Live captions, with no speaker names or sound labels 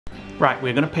Right,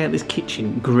 we're going to paint this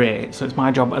kitchen grey, so it's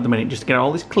my job at the minute just to get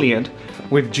all this cleared.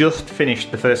 We've just finished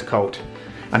the first coat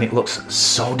and it looks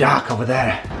so dark over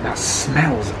there. That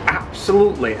smells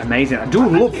absolutely amazing. I do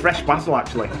love fresh basil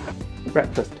actually.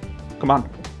 Breakfast, come on.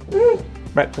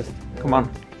 Breakfast, come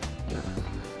on.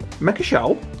 Make a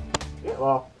show. Yeah,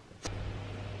 well.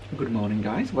 Good morning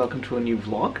guys, welcome to a new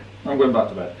vlog. I'm going back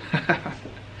to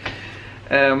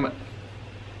bed.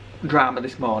 Drama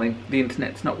this morning, the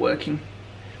internet's not working.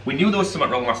 We knew there was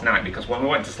something wrong last night because when we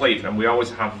went to sleep, and we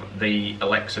always have the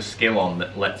Alexa skill on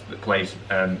that plays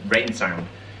rain sound,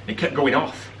 it kept going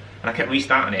off, and I kept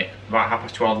restarting it about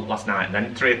 12:30 last night,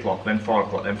 then 3 o'clock, then 4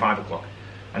 o'clock, then 5 o'clock,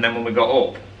 and then when we got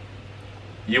up,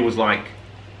 you was like,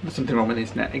 "There's something wrong with the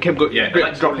internet." It kept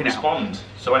dropping out. Respond.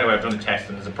 So anyway, I've done a test,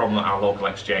 and there's a problem at our local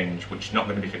exchange, which is not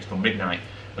going to be fixed till midnight.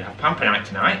 We have Pamper Night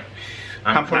tonight.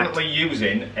 I'm currently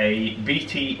using a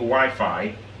BT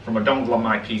Wi-Fi from a dongle on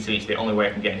my PC. It's the only way I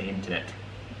can get any internet.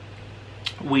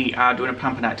 We are doing a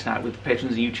Pamper Night tonight with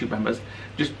patrons and YouTube members.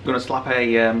 Just going to slap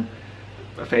a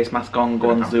face mask on, go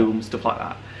on Zoom, stuff like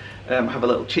that. Have a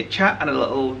little chit chat and a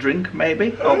little drink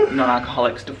maybe of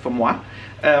non-alcoholic stuff from moi.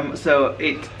 So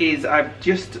it is, I've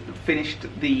just finished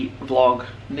the vlog.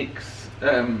 Nick's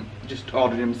just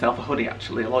ordered himself a hoodie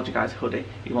actually, a thelodgeguys hoodie.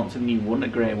 He wants a new one, a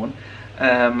grey one.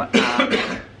 And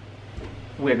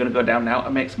we're going to go down now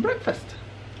and make some breakfast.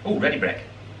 Oh, ready break.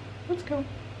 Let's go.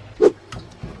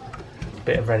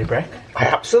 Bit of ready break. I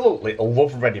absolutely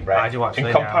love ready break. I do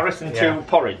actually. In comparison to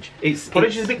porridge.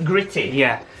 Porridge is a bit gritty.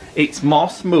 Yeah, it's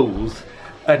more smooth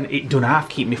and it doesn't half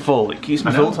keep me full. It keeps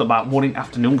me full till about 1 in the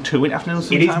afternoon, 2 in the afternoon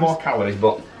sometimes. It is more calories,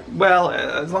 but well,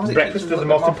 as long as breakfast is the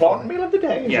most important meal of the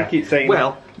day. Yeah. You keep saying.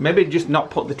 Well, maybe just not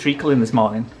put the treacle in this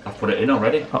morning. I've put it in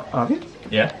already. Oh, have you?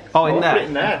 Yeah. Oh, in there. Put it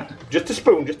in there. Just a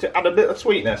spoon, just to add a bit of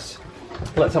sweetness.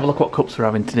 Let's have a look what cups we're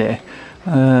having today.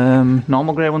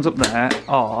 Normal grey ones up there,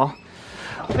 or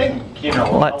I think, you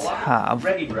know, let's have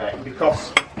ready break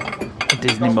because a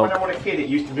Disney mug. when I was a kid it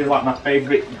used to be like my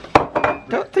favourite.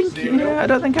 I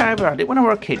don't think I ever had it when I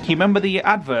was a kid. Can you remember the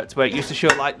adverts where it used to show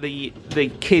like the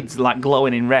kids like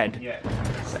glowing in red? Yeah.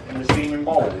 In the steaming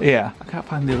bowl. Yeah. I can't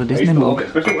find the other Disney mug.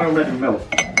 Especially when I was ready milk.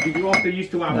 Did you also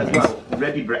used to have as well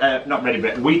ready bread, not ready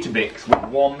bread, Weetabix with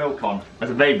warm milk on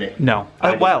as a baby? No.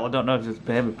 Well, I don't know if it's a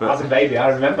baby, but as a baby, I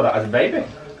remember that as a baby.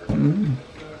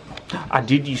 I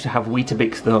did used to have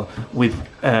Weetabix though with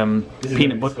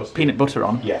peanut butter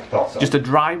on. Yeah, thought so. Just a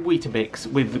dry Weetabix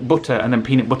with butter and then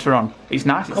peanut butter on. It's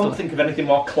nice. I can't think of anything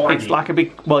more claggy. It's like a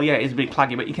big, well, yeah, it's a bit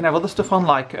claggy, but you can have other stuff on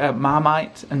like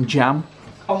Marmite and jam.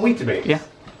 On Weetabix? Yeah.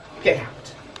 Get out.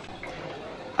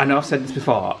 I know I've said this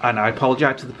before, and I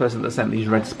apologise to the person that sent these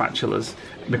red spatulas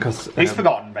because he's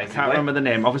forgotten. Basically, I can't remember the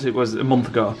name. Obviously, it was a month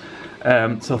ago.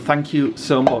 So thank you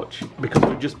so much because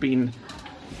we've just been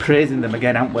praising them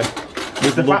again, haven't we?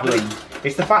 It's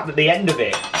the fact that the end of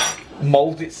it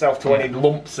moulds itself to any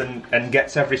lumps and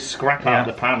gets every scrap out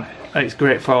of the pan. And it's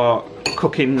great for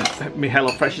cooking my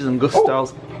Hello Freshes and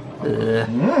Gustos.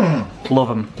 Love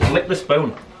them. Lick the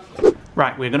spoon.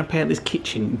 Right, we're going to paint this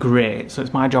kitchen grey, so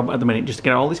it's my job at the minute just to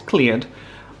get all this cleared,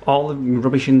 all the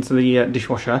rubbish into the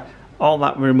dishwasher, all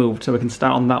that removed so we can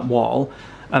start on that wall,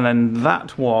 and then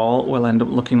that wall will end up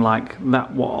looking like that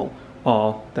wall,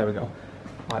 or there we go,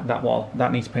 like that wall.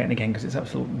 That needs painting again because it's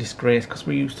absolute disgrace because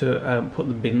we used to put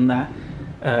the bin there.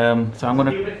 So I'm going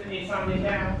to...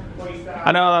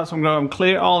 I know, that's what I'm going to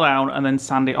clear it all down and then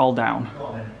sand it all down.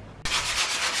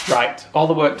 Right, all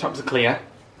the worktops are clear.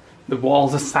 The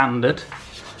walls are sanded,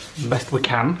 the best we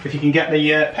can. If you can get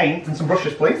the paint and some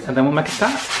brushes, please. And then we'll make a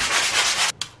start.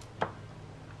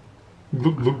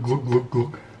 Glug, glug, glug, glug,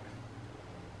 glug.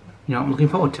 You know what I'm looking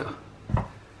forward to?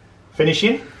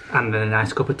 Finishing. And then a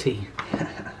nice cup of tea.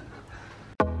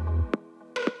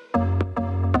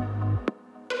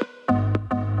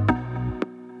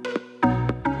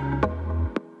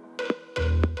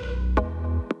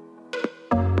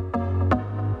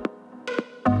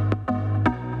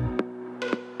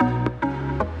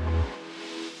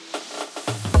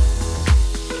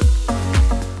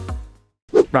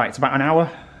 Right, it's about an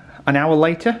hour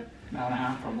later. An hour and a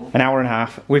half, probably. An hour and a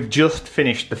half. We've just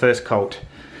finished the first coat,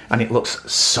 and it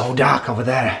looks so dark over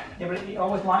there. Yeah, but it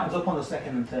always lightens up on the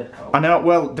second and third coat. I know.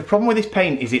 Well, the problem with this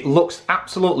paint is it looks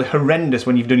absolutely horrendous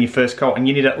when you've done your first coat, and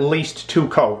you need at least 2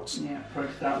 coats. Yeah, for it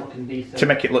to start looking decent. To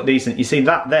make it look decent. You see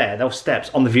that there, those steps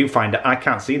on the viewfinder, I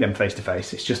can't see them face to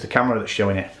face. It's just the camera that's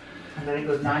showing it. And then it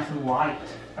goes nice and light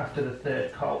after the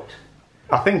third coat.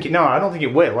 I think, no, I don't think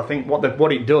it will. I think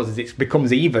what it does is it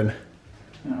becomes even.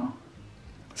 No.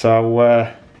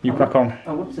 So, you crack on.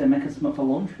 I would say make us some up for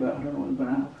lunch, but I don't know what we're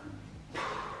going to have.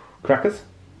 Crackers?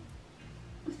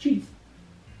 With cheese.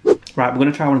 Right, we're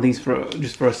going to try one of these for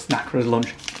just for a snack for his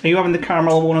lunch. Are you having the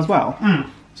caramel one as well?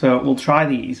 So we'll try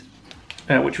these,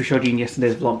 which we showed you in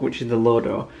yesterday's vlog, which is the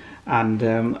Lodo, and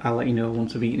I'll let you know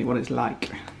once I've eaten it what it's like.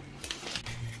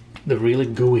 They're really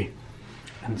gooey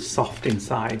and soft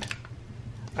inside.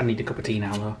 I need a cup of tea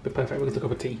now though. Be perfect with a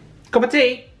cup of tea. Cup of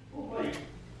tea!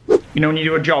 You know when you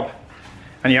do a job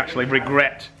and you actually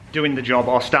regret doing the job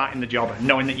or starting the job,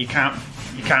 knowing that you can't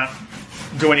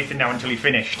do anything now until you're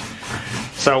finished.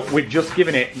 So we've just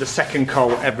given it the second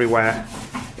coat everywhere.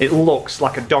 It looks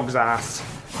like a dog's ass.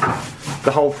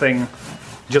 The whole thing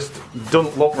just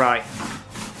doesn't look right.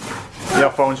 Your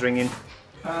phone's ringing.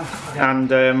 Okay.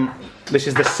 And this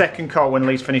is the second coat when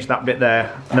Lee's finished that bit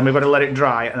there. And then we've got to let it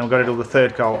dry and then we've got to do the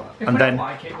third coat. And then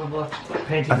I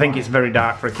think it's very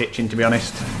dark for a kitchen, to be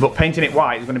honest. But painting it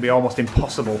white is going to be almost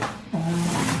impossible.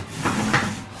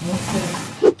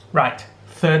 Right,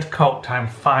 third coat time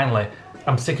finally.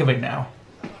 I'm sick of it now.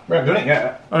 We haven't done it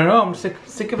yet. I know, I'm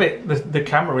sick of it. The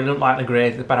camera really doesn't like the grey.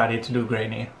 It's a bad idea to do grey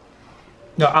in here.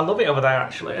 No, I love it over there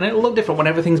actually. And it'll look different when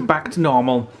everything's back to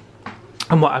normal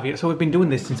and what have you. So we've been doing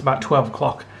this since about 12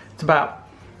 o'clock.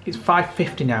 It's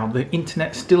 5:50 now. The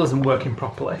internet still isn't working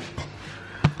properly.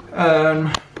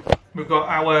 We've got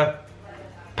our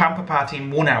pamper party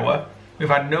in 1 hour. We've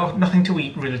had nothing to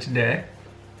eat really today.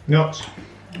 Nuts.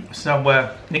 So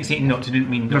Nick's eating nuts. He didn't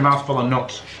mean nuts. A mouthful of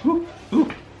nuts. Ooh, ooh.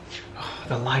 Oh,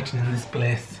 the lighting in this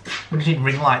place. We just need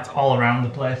ring lights all around the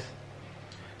place.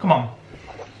 Come on.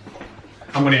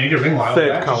 I'm going to need a ring light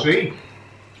Third up there to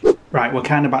see. Right, we're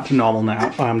kind of back to normal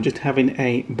now. I'm just having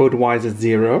a Budweiser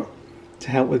Zero to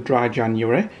help with dry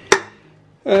January.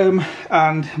 And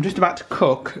I'm just about to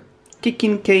cook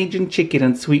kicking Cajun chicken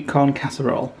and sweet corn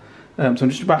casserole. So I'm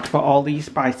just about to put all these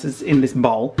spices in this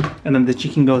bowl, and then the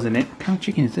chicken goes in it. What kind of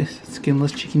chicken is this?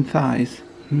 Skinless chicken thighs.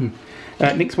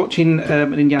 Nick's watching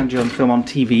an Indiana Jones film on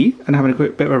TV and having a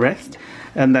quick bit of a rest,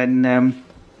 and then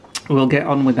we'll get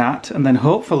on with that, and then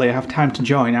hopefully I have time to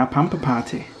join our pamper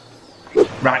party.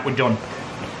 Right, we're done.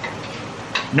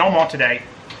 No more today.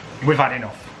 We've had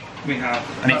enough. We have.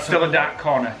 And it's still a dark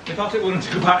corner. We thought it wouldn't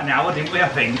take about an hour, didn't we, I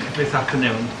think, this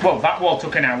afternoon? Well, that wall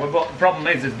took an hour, but the problem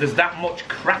is there's that much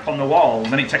crap on the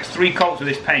walls, and it takes 3 coats of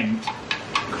this paint.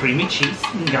 Creamy cheese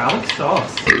and garlic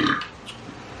sauce.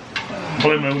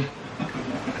 Blue moon.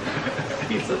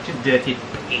 You're such a dirty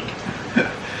pig.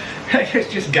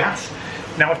 It's just gas.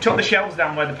 Now I've took the shelves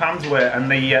down where the pans were and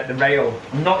the rail.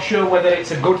 I'm not sure whether it's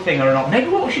a good thing or not. Maybe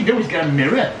what we should do is get a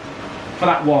mirror for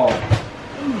that wall.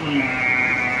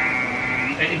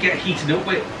 It'd get heated up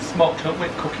with, smoked up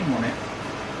with cooking on it.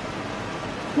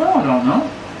 Well, I don't know.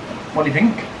 What do you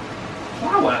think?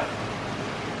 Flour?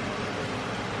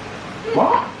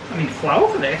 What? I need flour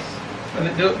for this. And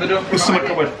they don't There's something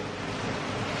covered.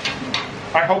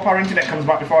 I hope our internet comes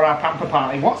back before our pamper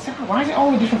party. What's that? Why is it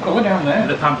all a different colour down there?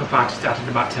 The pamper party started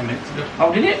about 10 minutes ago.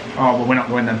 Oh, did it? Oh, well, we're not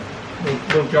going then.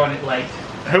 We'll join it late.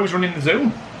 Who's running the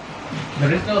Zoom?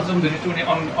 There is no Zoom, they're just doing it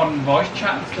on voice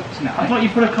chat and stuff tonight. I thought you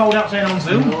put a code out saying on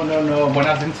Zoom. No. When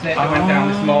our internet went down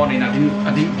this morning, I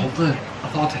didn't bother. I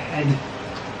thought ahead.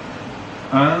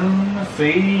 I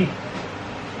see.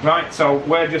 Right, so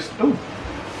we're just... Ooh.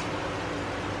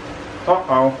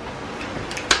 Uh-oh.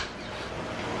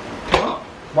 What?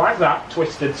 Why is that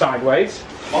twisted sideways?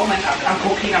 Oh man, I'm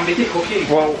cooking, I'm busy cooking.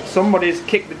 Well, somebody's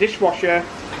kicked the dishwasher.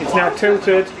 It's now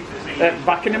tilted.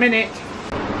 Back in a minute.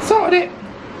 Sorted it.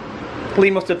 Lee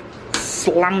must have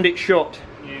slammed it shut.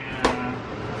 Yeah.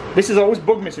 This has always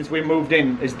bugged me since we moved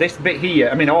in, is this bit here.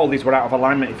 I mean, all these were out of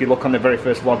alignment if you look on the very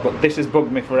first vlog, but this has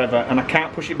bugged me forever, and I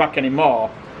can't push it back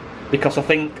anymore because I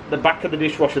think the back of the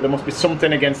dishwasher, there must be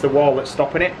something against the wall that's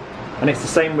stopping it, and it's the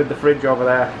same with the fridge over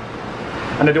there.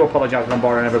 And I do apologise if I'm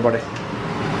boring everybody.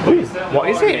 Ooh, what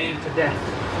is it?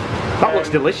 That looks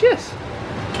delicious.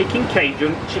 Kicking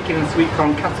Cajun chicken and sweet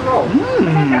corn casserole.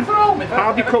 Casserole.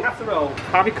 How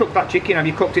have you cooked that chicken? Have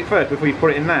you cooked it first before you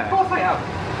put it in there? Of course I have.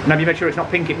 And have you made sure it's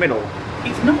not pink in the middle?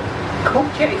 It's not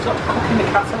cooked yet, it's not cooking the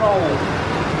casserole.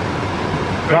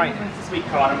 Right. The sweet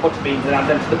corn and butter beans and add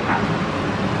them to the pan.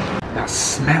 That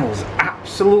smells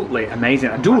absolutely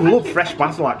amazing. I do love fresh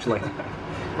basil actually.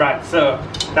 Right, so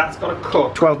that's got to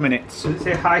cook. 12 minutes. Does it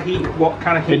say high heat? What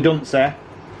kind of heat? It doesn't say.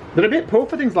 They're a bit poor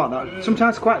for things like that.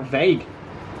 Sometimes quite vague.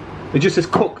 It just says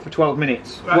cook for 12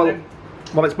 minutes. Right,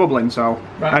 well, it's bubbling, so...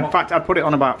 Right, in fact, I'd put it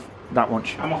on about that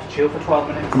much. I'm off to chill for 12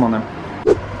 minutes. Come on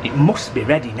then. It must be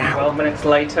ready now. 12 minutes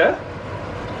later.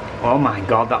 Oh my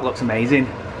god, that looks amazing.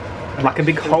 Like a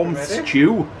big home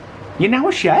stew. You're now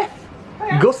a chef?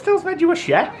 Gusto's made you a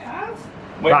chef?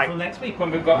 Wait till next week when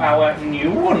we've got our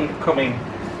new one coming.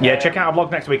 Yeah, check out our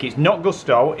vlog next week. It's not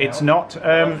Gusto, it's not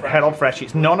HelloFresh,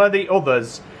 it's none of the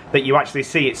others. that you actually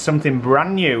see it's something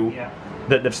brand new Yeah.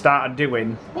 that they've started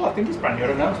doing. Well, I think it's brand new. I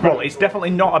don't know. Well, it's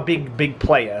definitely not a big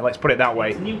player, let's put it that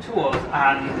way. It's new to us,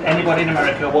 and anybody in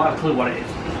America won't have a clue what it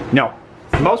is. No.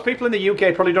 Most people in the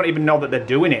UK probably don't even know that they're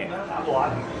doing it.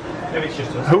 Maybe it's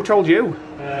just us. Who told you?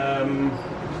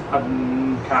 I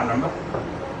can't remember.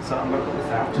 So I'm going to put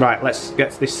this out. Right, let's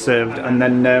get this served and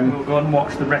then We'll go and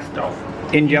watch the rest of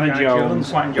Indiana Jones.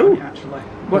 Quite enjoying it, actually.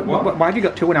 Why have you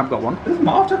got two and I've got one? There's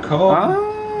more to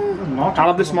come. I'll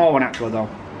have the small one actually though.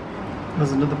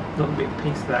 There's another little bit of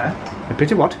piece there. A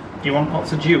bit of what? Do you want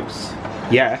lots of juice?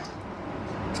 Yeah.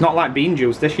 It's not like bean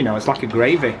juice this, you know, it's like a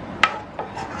gravy.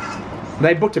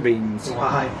 They're butter beans.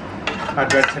 Why? I had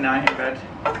bread tonight in bed.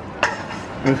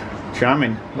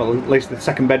 Charming. Well, at least the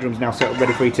second bedroom's now set up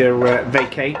ready for you to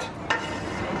vacate.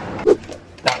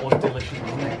 That was delicious,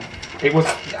 wasn't it? It was.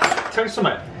 Tell you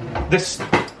something. This.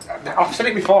 I've said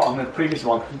it before on the previous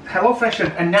one.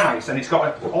 HelloFresh are nice, and it's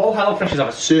got all HelloFreshes have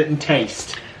a certain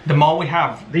taste. The more we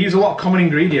have They use a lot of common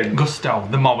ingredients. gusto,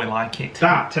 the more we like it.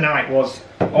 That tonight was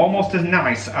almost as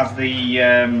nice as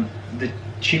the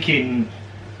chicken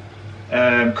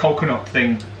coconut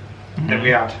thing that we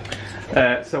had.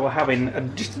 So we're having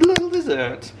just a little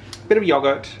dessert, bit of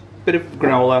yogurt, bit of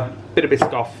granola, bit of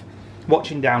Biscoff,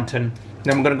 watching Downton.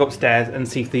 Then we're going to go upstairs and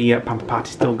see if the pamper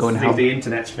party's still going See if the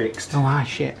internet's fixed. Oh,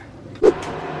 shit.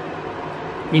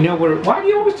 You know we're. Why do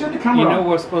you always turn the camera You on? know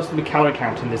we're supposed to be calorie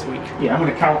counting this week. Yeah, I'm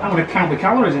gonna count the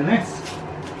calories in this.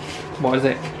 What is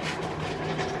it?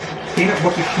 Peanut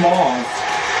butter s'mores,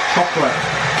 chocolate.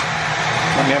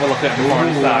 Let me have a look at it before I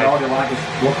I decide. already like the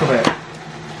look of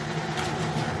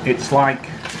it. It's like.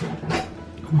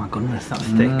 Oh my goodness, that's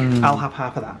thick. I'll have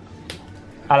half of that.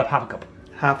 I'll have half a cup.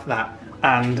 Half that.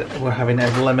 And we're having a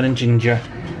lemon and ginger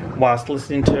whilst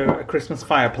listening to a Christmas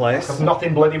fireplace.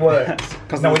 Nothing bloody works.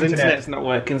 Because No the internet's not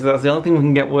working, so that's the only thing we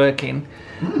can get working.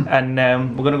 And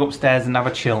we're going to go upstairs and have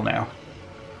a chill now.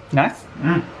 Nice?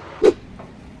 What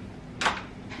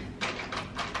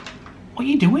are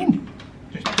you doing?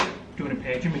 Just doing a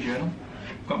page in my journal.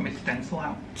 Got my stencil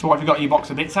out. So what have you got your box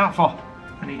of bits out for?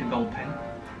 I need a gold pen.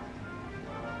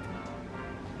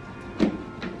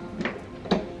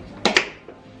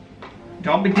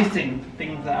 Don't be dissing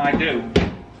things that I do.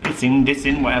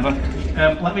 Dissing, whatever.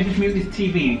 Let me just move this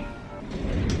TV.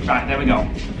 Right, there we go.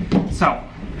 So,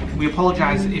 we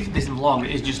apologise if this vlog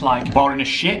is just like Boring as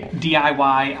shit.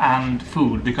 DIY and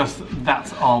food, because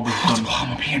that's all we've done. It's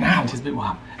warm up here now. It is a bit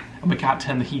warm. And we can't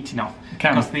turn the heating off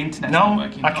Can. because the internet's No, not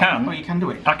working. I can. Oh, you can do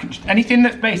it. I can, anything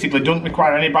that's basically doesn't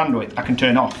require any bandwidth, I can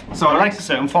turn off. So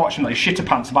Alexa, unfortunately, shit her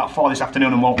pants about 4 this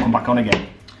afternoon and won't come back on again.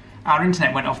 Our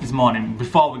internet went off this morning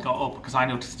before we got up because I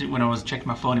noticed it when I was checking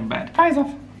my phone in bed. Eyes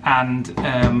off. And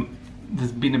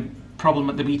there's been a problem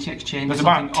at the BT exchange. There's or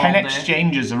about something 10 all day.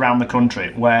 exchanges around the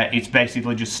country where it's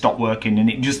basically just stopped working, and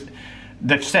it just,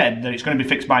 they've said that it's going to be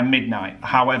fixed by midnight.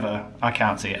 However, I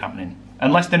can't see it happening.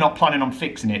 Unless they're not planning on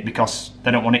fixing it because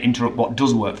they don't want to interrupt what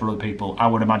does work for other people. I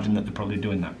would imagine that they're probably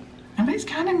doing that. I mean, it's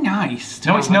kind of nice to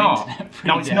No, have it's an not. internet-free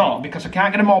No, it's day. not, because I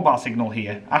can't get a mobile signal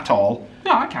here at all.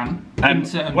 No, I can. In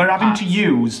certain We're having parts. to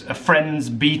use a friend's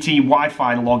BT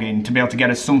Wi-Fi login to be able to get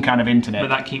us some kind of internet. But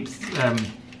that keeps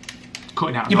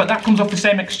cutting out. Yeah, but that comes off the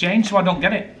same exchange, so I don't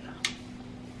get it.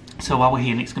 So while we're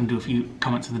here, Nick's going to do a few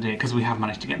comments of the day because we have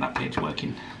managed to get that page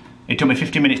working. It took me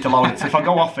 50 minutes to load it, so if I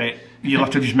go off it, you'll have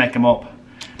to just make them up.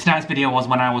 Tonight's video was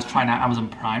when I was trying out Amazon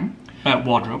Prime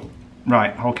wardrobe.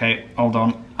 Right, okay, hold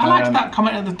on. I liked that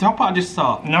comment at the top I just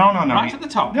saw. No. Right at the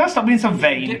top. Yeah, stop being so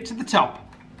vain. Get to the top.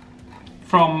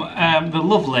 From the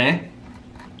lovely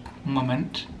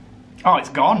moment. Oh, it's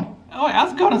gone. Oh, it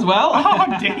has gone as well.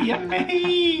 Oh, dear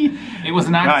me. It was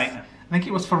nice. Right. I think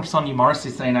it was from Sonia Morrissey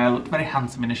saying I looked very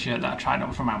handsome in a shirt that I tried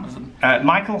on from Amazon.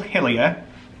 Michael Hillier,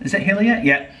 is it Hillier?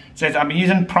 Yeah. Says, I've been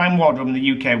using Prime Wardrobe in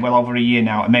the UK well over a year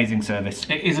now. Amazing service.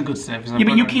 It is a good service. Yeah,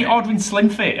 but you keep ordering Slim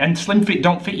Fit, and Slim Fit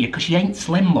don't fit you because you ain't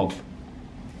slim, love.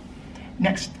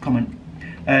 Next comment.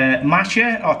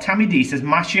 Masha, or Tammy D says,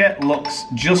 Masha looks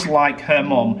just like her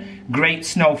mum. Great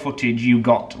snow footage you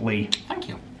got, Lee. Thank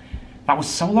you. That was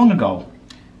so long ago.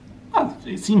 Well,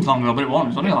 it seems long ago, but it wasn't.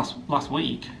 It was only last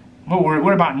week. Well,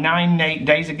 we're about 9-8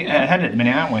 days ahead at the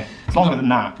minute, aren't we? It's longer than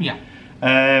that. Yeah.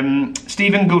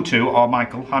 Stephen Gutu, or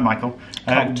Michael. Hi, Michael.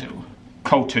 Kotu.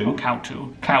 Kotu.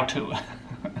 Cowtu.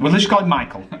 We'll just call him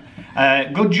Michael.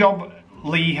 Good job,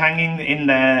 Lee, hanging in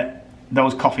there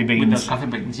those coffee beans. With those coffee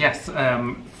beans, yes.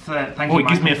 Thank Oh, you, it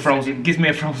gives me a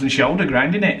Michael, frozen shoulder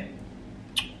grinding it.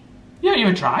 Yeah, you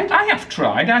ever tried? I have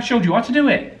tried. I showed you how to do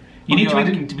it. You need You're to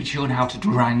asking to be shown how to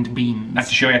grind beans. I have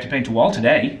to show you how to paint a wall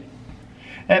today.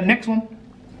 Next one.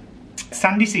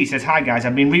 Sandy C says, hi guys,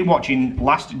 I've been rewatching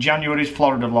last January's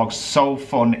Florida vlog. So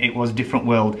fun, it was different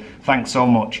world. Thanks so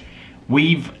much.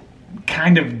 We've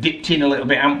kind of dipped in a little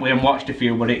bit, haven't we, and watched a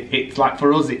few, but it's like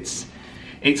for us,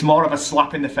 it's more of a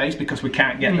slap in the face because we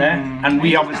can't get there, and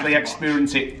we obviously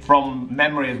experience it from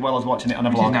memory as well as watching it on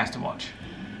a vlog. It's nice to watch.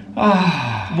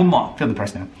 One more. Feel the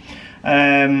press now.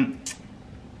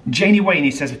 Janie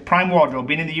Wayne says, Prime Wardrobe,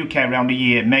 been in the UK around a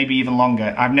year, maybe even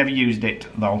longer. I've never used it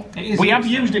though. We have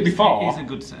used it before. It is a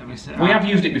good service. We have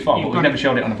used it before, but we've never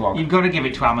showed it on a vlog. You've got to give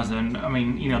it to Amazon. I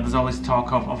mean, you know, there's always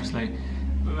talk of obviously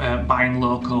buying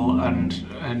local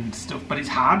and stuff, but it's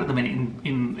hard at the minute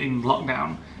in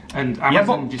lockdown. And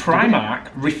Amazon but Primark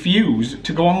refuse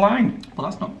to go online. Well,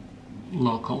 that's not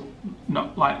local,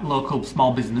 not like local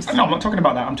small business. No, I'm not talking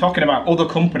about that. I'm talking about other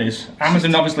companies.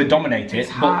 Amazon obviously dominate it,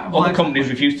 but other companies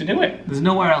refuse to do it. There's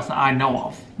nowhere else that I know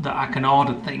of that I can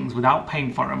order things without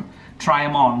paying for them, try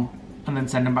them on, and then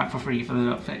send them back for free if they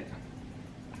don't fit.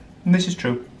 And this is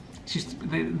true. It's just,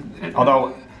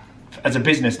 although, as a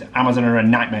business, Amazon are a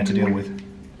nightmare to deal with.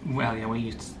 Well, yeah, we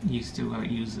used to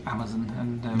use Amazon,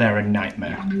 and they're a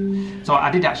nightmare. Yeah. So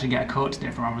I did actually get a coat today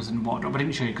from Amazon Wardrobe. I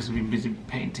didn't show you because we've been busy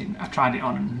painting. I tried it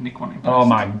on, and Nick wanted it. Oh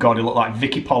my god, it looked like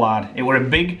Vicky Pollard. It were a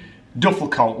big duffel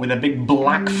coat with a big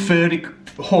black furry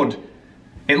hood.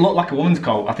 It looked like a woman's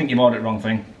coat. I think you've ordered the wrong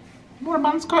thing. What, a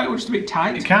man's coat? It was just a bit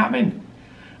tight. It can't have been.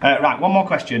 Right, one more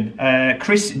question.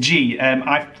 Chris G,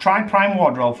 I've tried Prime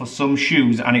Wardrobe for some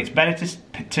shoes, and it's better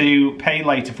to pay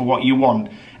later for what you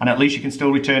want, and at least you can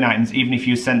still return items even if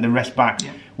you send the rest back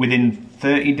within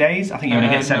 30 days. I think you only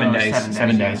get 7 days.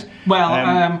 7 days.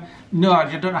 Well, no, I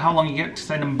don't know how long you get to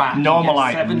send them back. Normal you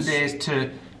get 7 items. days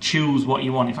to choose what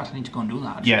you want. In fact, I need to go and do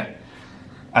that. Actually.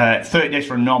 Yeah. 30 days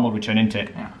for a normal return, isn't it?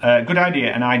 Yeah. Good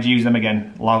idea, and I'd use them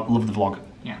again. Love the vlog.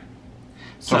 Yeah.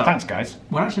 So thanks, guys.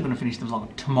 We're actually going to finish the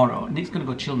vlog tomorrow. Nick's going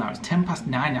to go chill now. It's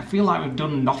 9:10. I feel like we've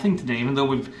done nothing today, even though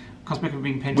we've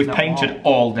been painting. We've painted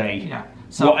all day. Yeah.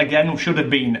 So what again should have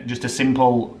been just a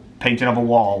simple painting of a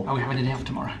wall. Are we having a day off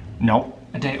tomorrow? No.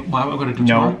 A day? What are we going to do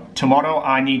tomorrow? No. Tomorrow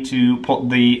I need to put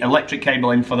the electric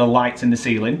cable in for the lights in the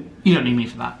ceiling. You don't need me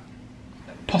for that.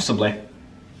 Possibly.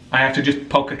 I have to just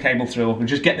poke a cable through. We'll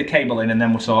just get the cable in and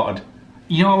then we're sorted.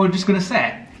 You know what we're just going to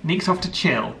say? Nick's off to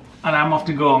chill, and I'm off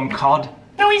to go on COD.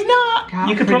 No, he's not. Can't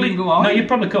you could probably go on. No, you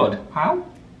probably could. How?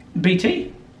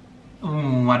 BT.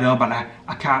 I know, but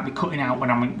I can't be cutting out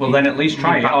when I'm. Well, then at least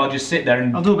try it. I'll just sit there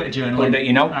and. I'll do a bit of journaling. Bit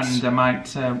your notes. And I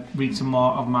might read some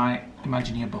more of my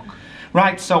Imagineer book.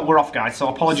 Right, so we're off, guys. So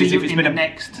apologies if it's been the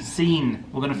next scene.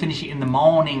 We're going to finish it in the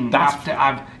morning after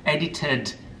I've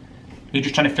edited. You're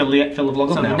just trying to fill the vlog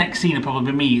up now. So the next scene will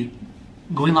probably be me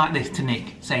going like this to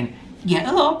Nick, saying, "Get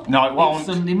up." No, it won't. It's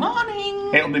Sunday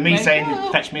morning. It'll be me saying,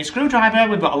 "Fetch me a screwdriver.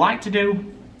 We've got a light to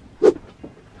do."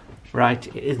 Right,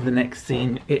 it is the next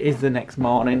scene. It is the next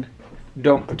morning.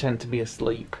 Don't pretend to be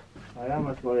asleep. I am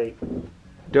asleep.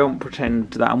 Don't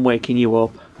pretend that I'm waking you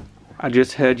up. I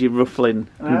just heard you ruffling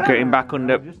and getting back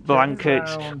under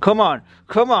blankets. Come on,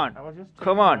 come on,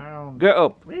 come on. Get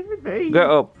up. Leave me be. Get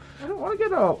up. I don't want to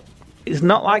get up. It's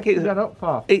not like it's. Get up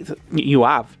for? You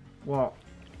have. What?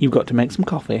 You've got to make some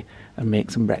coffee and make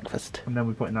some breakfast. And then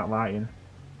we're putting that light in.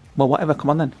 Well, whatever. Come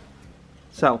on then.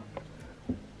 So,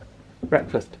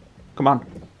 breakfast. Come on.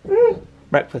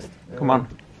 Breakfast. Come on.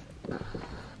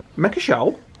 Make a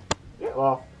show. Get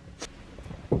off.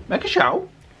 Make a show.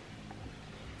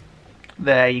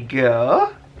 There you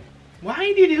go.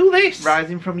 Why do you do this?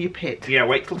 Rising from your pit. Yeah,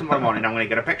 wait till tomorrow morning. I'm going to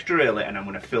get up extra early and I'm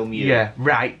going to film you. Yeah,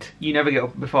 right. You never get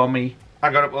up before me.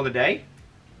 I got up the other day.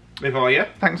 Before you.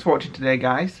 Thanks for watching today,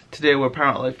 guys. Today we're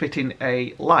apparently fitting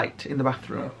a light in the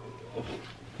bathroom.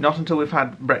 Not until we've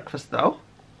had breakfast, though.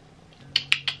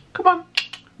 Come on.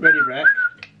 Ready break.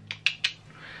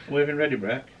 We're having ready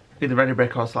break. Either ready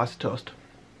break or a slice of toast.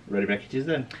 Ready break it is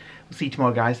then. We'll see you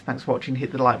tomorrow, guys. Thanks for watching.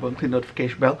 Hit the like button, click the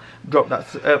notification bell. Drop that...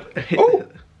 Oh!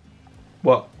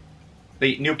 What?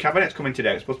 The new cabinet's coming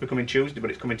today. It's supposed to be coming Tuesday,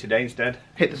 but it's coming today instead.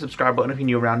 Hit the subscribe button if you're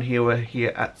new around here. We're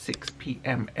here at 6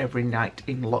 PM every night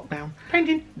in lockdown.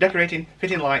 Painting, decorating,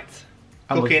 fitting lights,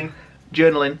 cooking,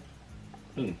 journaling,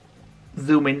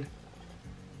 zooming,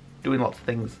 doing lots of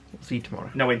things. We'll see you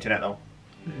tomorrow. No internet though.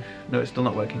 No, it's still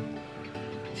not working.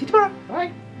 See you tomorrow.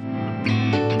 Bye.